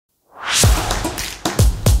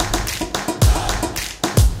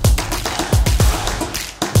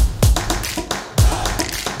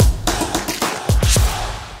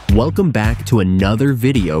Welcome back to another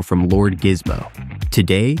video from Lord Gizmo.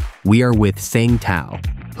 Today, we are with Sang Tao,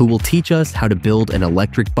 who will teach us how to build an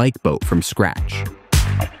electric bike boat from scratch.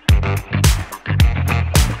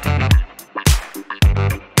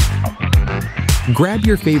 Grab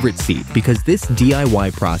your favorite seat because this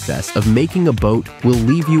DIY process of making a boat will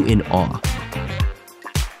leave you in awe.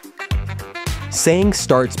 Sang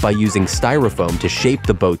starts by using styrofoam to shape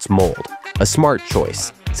the boat's mold, a smart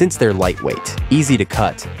choice, since they're lightweight, easy to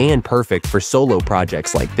cut, and perfect for solo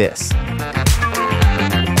projects like this.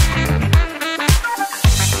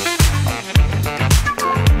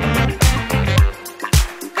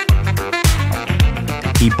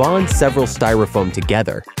 He bonds several styrofoam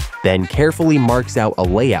together, then carefully marks out a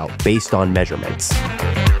layout based on measurements.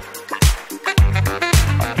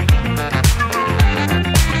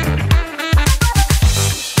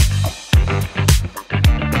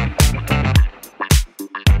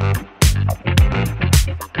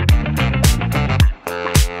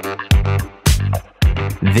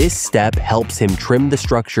 This step helps him trim the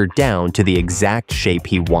structure down to the exact shape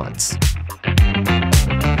he wants.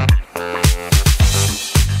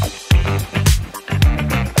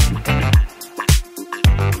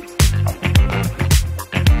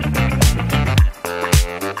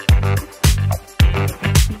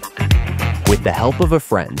 With the help of a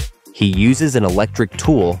friend, he uses an electric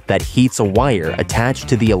tool that heats a wire attached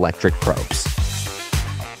to the electric probes.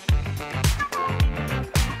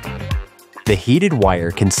 The heated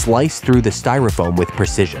wire can slice through the styrofoam with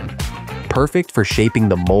precision, perfect for shaping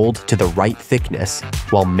the mold to the right thickness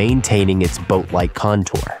while maintaining its boat-like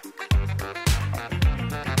contour.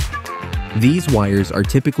 These wires are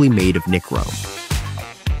typically made of nichrome.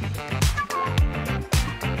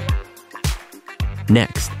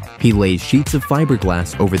 Next, he lays sheets of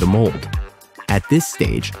fiberglass over the mold. At this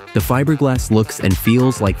stage, the fiberglass looks and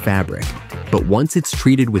feels like fabric, but once it's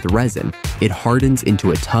treated with resin, it hardens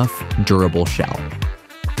into a tough, durable shell.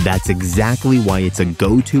 That's exactly why it's a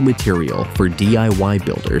go-to material for DIY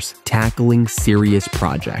builders tackling serious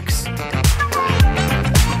projects.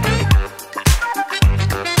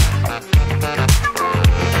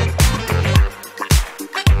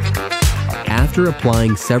 After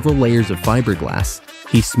applying several layers of fiberglass,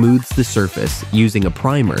 he smooths the surface using a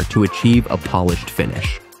primer to achieve a polished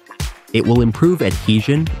finish. It will improve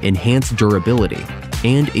adhesion, enhance durability,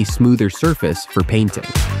 and a smoother surface for painting.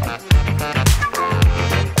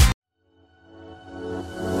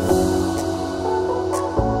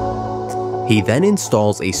 He then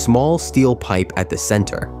installs a small steel pipe at the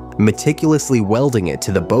center, meticulously welding it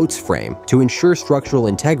to the boat's frame to ensure structural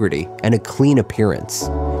integrity and a clean appearance.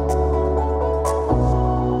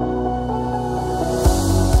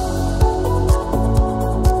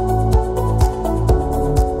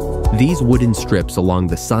 These wooden strips along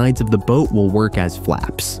the sides of the boat will work as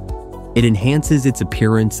flaps. It enhances its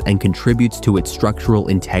appearance and contributes to its structural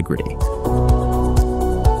integrity.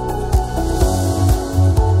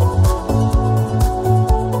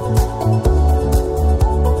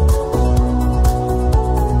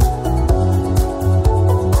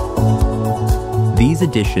 These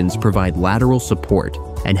additions provide lateral support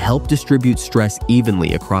and help distribute stress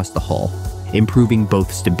evenly across the hull, improving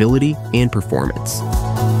both stability and performance.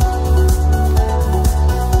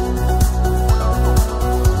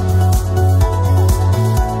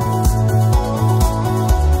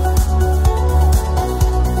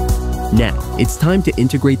 Now, it's time to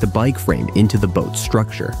integrate the bike frame into the boat's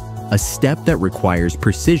structure, a step that requires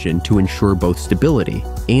precision to ensure both stability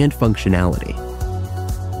and functionality.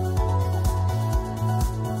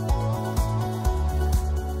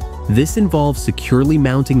 This involves securely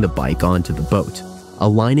mounting the bike onto the boat,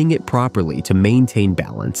 aligning it properly to maintain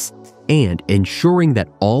balance, and ensuring that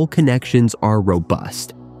all connections are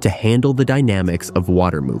robust to handle the dynamics of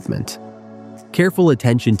water movement. Careful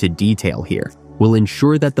attention to detail here will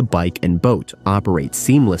ensure that the bike and boat operate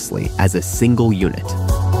seamlessly as a single unit.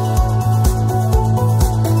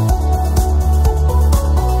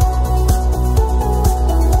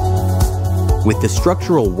 With the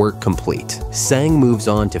structural work complete, Sang moves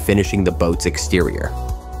on to finishing the boat's exterior.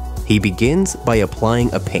 He begins by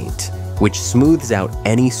applying a paint, which smooths out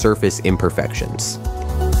any surface imperfections.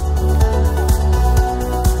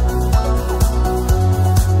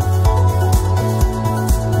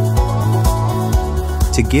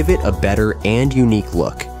 To give it a better and unique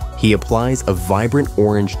look, he applies a vibrant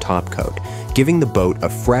orange top coat, giving the boat a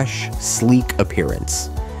fresh, sleek appearance.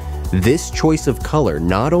 This choice of color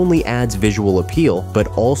not only adds visual appeal, but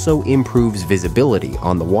also improves visibility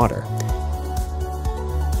on the water.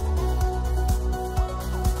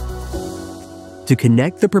 To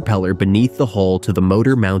connect the propeller beneath the hull to the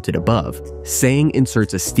motor mounted above, Sang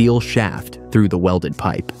inserts a steel shaft through the welded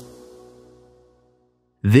pipe.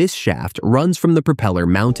 This shaft runs from the propeller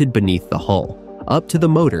mounted beneath the hull, up to the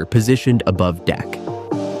motor positioned above deck.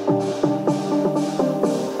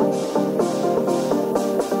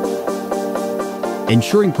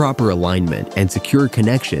 Ensuring proper alignment and secure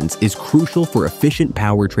connections is crucial for efficient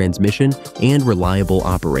power transmission and reliable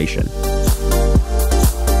operation.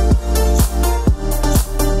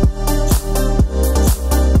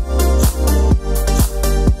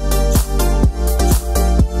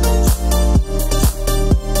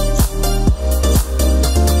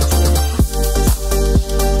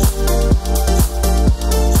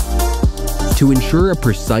 To ensure a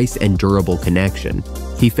precise and durable connection,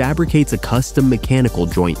 he fabricates a custom mechanical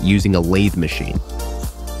joint using a lathe machine.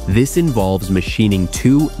 This involves machining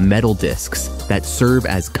two metal discs that serve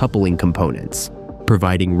as coupling components,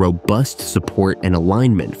 providing robust support and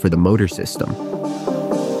alignment for the motor system.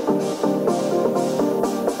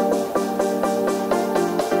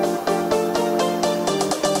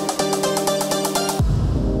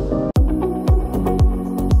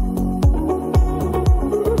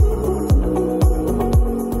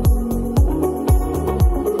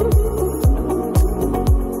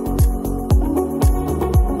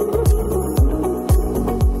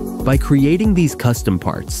 By creating these custom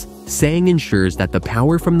parts, Sang ensures that the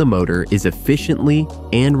power from the motor is efficiently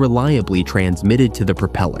and reliably transmitted to the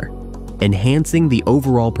propeller, enhancing the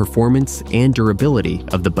overall performance and durability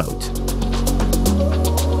of the boat.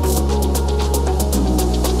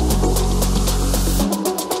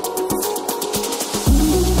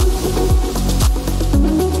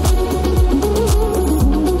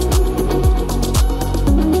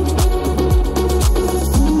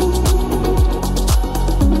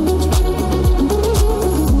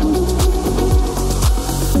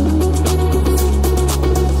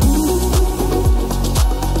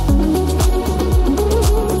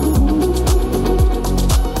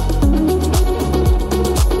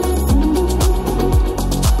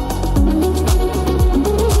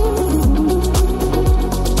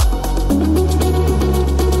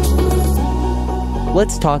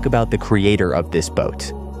 Let's talk about the creator of this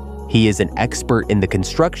boat. He is an expert in the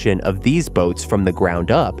construction of these boats from the ground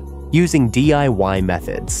up using DIY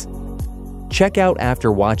methods. Check out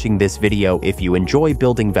after watching this video if you enjoy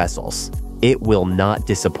building vessels. It will not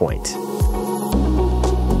disappoint.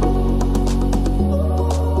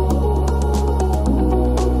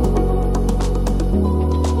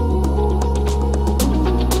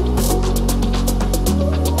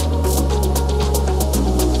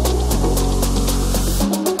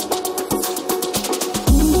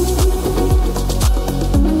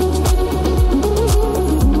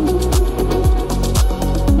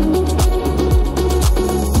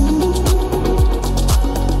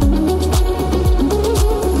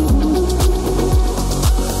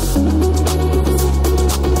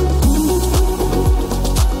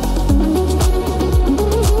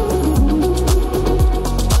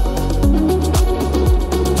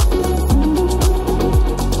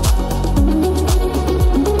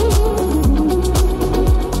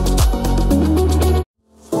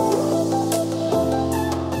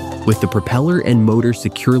 With the propeller and motor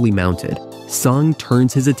securely mounted, Sung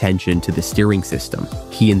turns his attention to the steering system.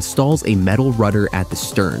 He installs a metal rudder at the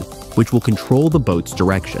stern, which will control the boat's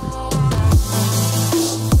direction.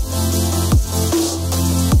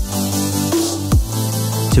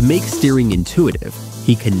 To make steering intuitive,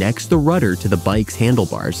 he connects the rudder to the bike's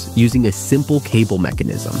handlebars using a simple cable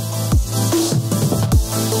mechanism.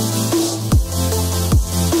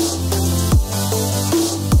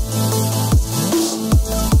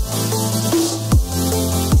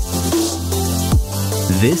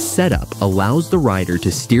 This setup allows the rider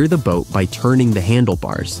to steer the boat by turning the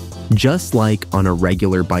handlebars, just like on a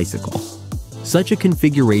regular bicycle. Such a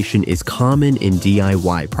configuration is common in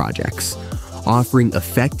DIY projects, offering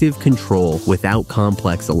effective control without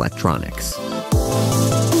complex electronics.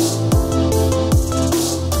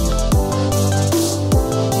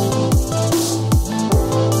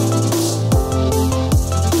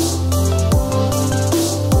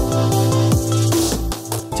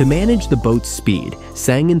 To manage the boat's speed,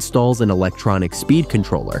 Sang installs an electronic speed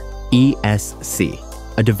controller, ESC,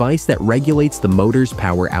 a device that regulates the motor's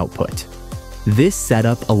power output. This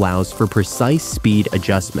setup allows for precise speed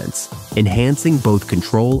adjustments, enhancing both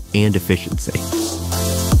control and efficiency.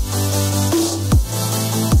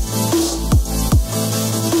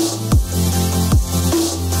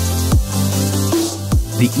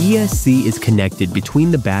 The ESC is connected between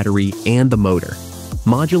the battery and the motor,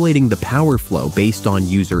 modulating the power flow based on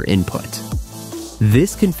user input.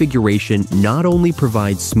 This configuration not only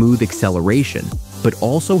provides smooth acceleration, but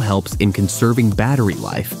also helps in conserving battery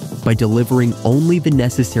life by delivering only the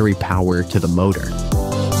necessary power to the motor.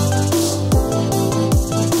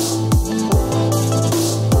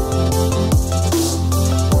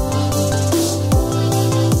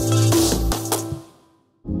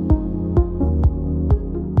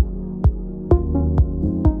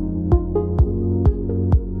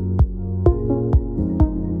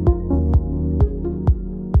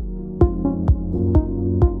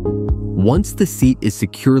 Once the seat is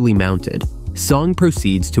securely mounted, Song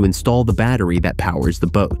proceeds to install the battery that powers the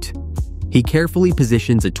boat. He carefully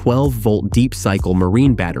positions a 12-volt deep-cycle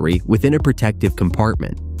marine battery within a protective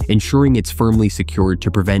compartment, ensuring it's firmly secured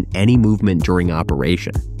to prevent any movement during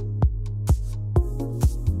operation.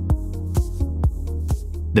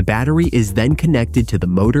 The battery is then connected to the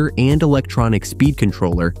motor and electronic speed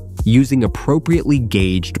controller using appropriately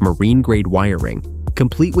gauged marine-grade wiring,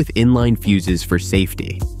 complete with inline fuses for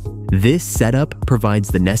safety. This setup provides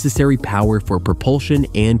the necessary power for propulsion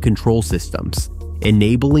and control systems,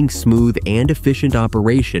 enabling smooth and efficient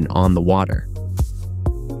operation on the water.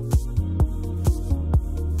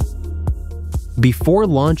 Before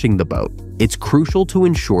launching the boat, it's crucial to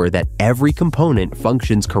ensure that every component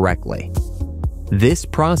functions correctly. This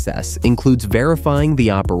process includes verifying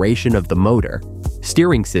the operation of the motor,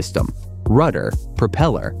 steering system, rudder,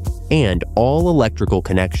 propeller, and all electrical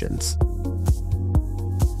connections.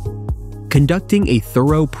 Conducting a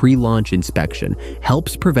thorough pre-launch inspection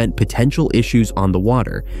helps prevent potential issues on the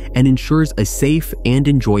water and ensures a safe and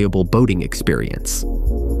enjoyable boating experience.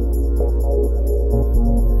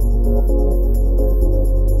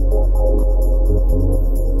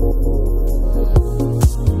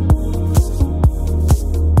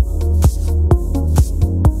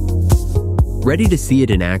 Ready to see it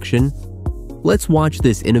in action? Let's watch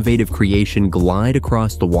this innovative creation glide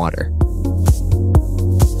across the water.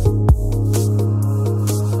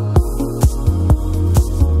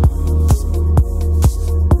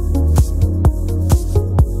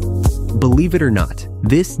 Believe it or not,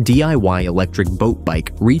 this DIY electric boat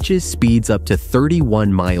bike reaches speeds up to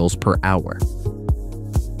 31 miles per hour.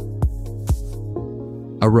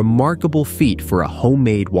 A remarkable feat for a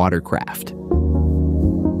homemade watercraft.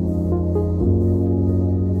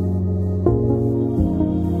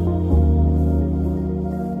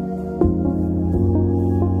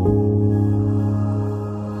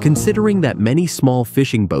 Considering that many small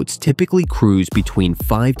fishing boats typically cruise between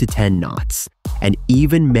 5 to 10 knots, and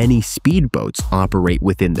even many speedboats operate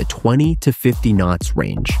within the 20 to 50 knots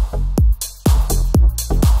range.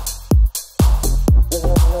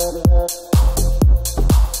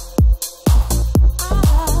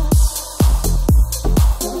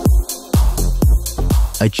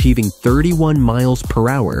 Achieving 31 miles per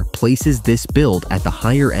hour places this build at the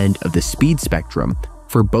higher end of the speed spectrum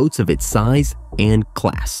for boats of its size and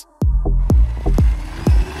class.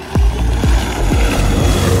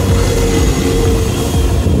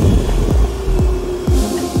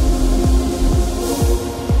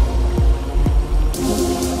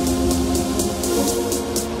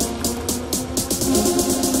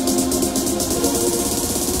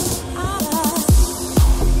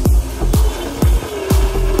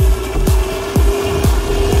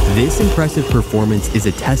 This impressive performance is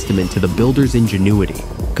a testament to the builder's ingenuity,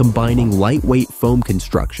 combining lightweight foam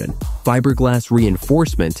construction, fiberglass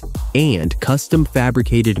reinforcement, and custom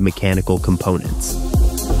fabricated mechanical components.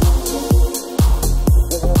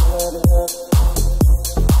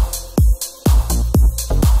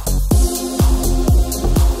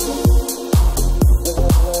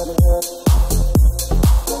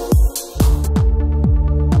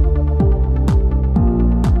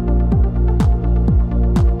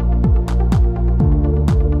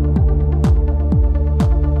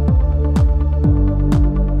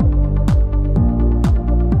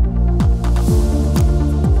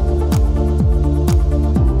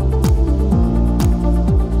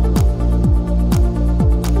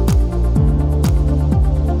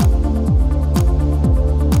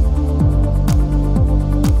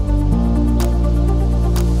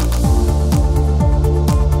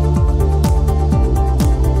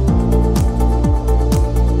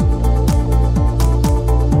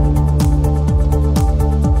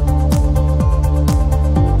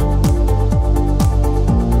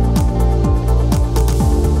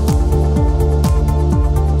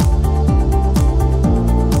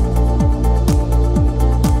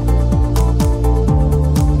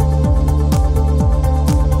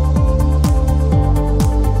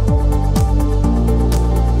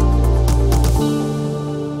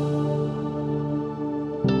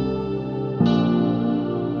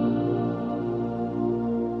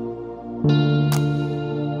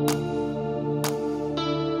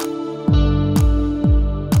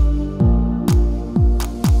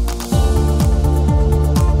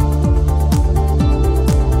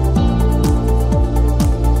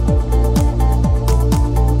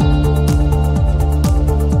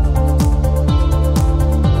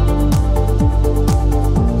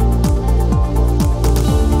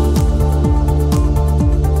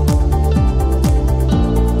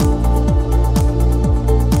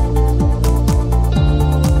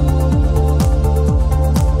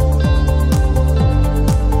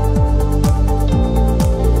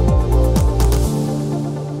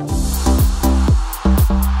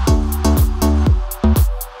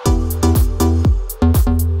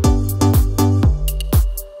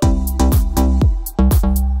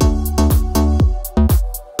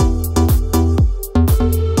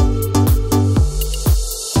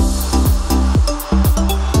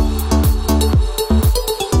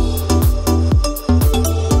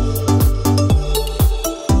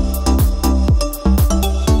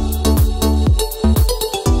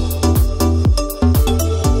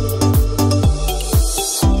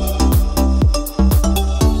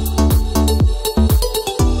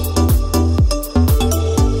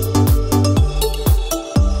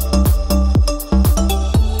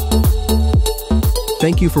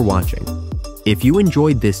 Thank you for watching. If you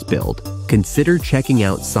enjoyed this build, consider checking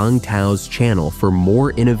out Song Tao's channel for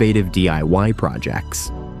more innovative DIY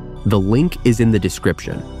projects. The link is in the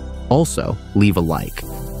description. Also, leave a like.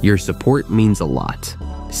 Your support means a lot.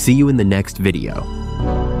 See you in the next video.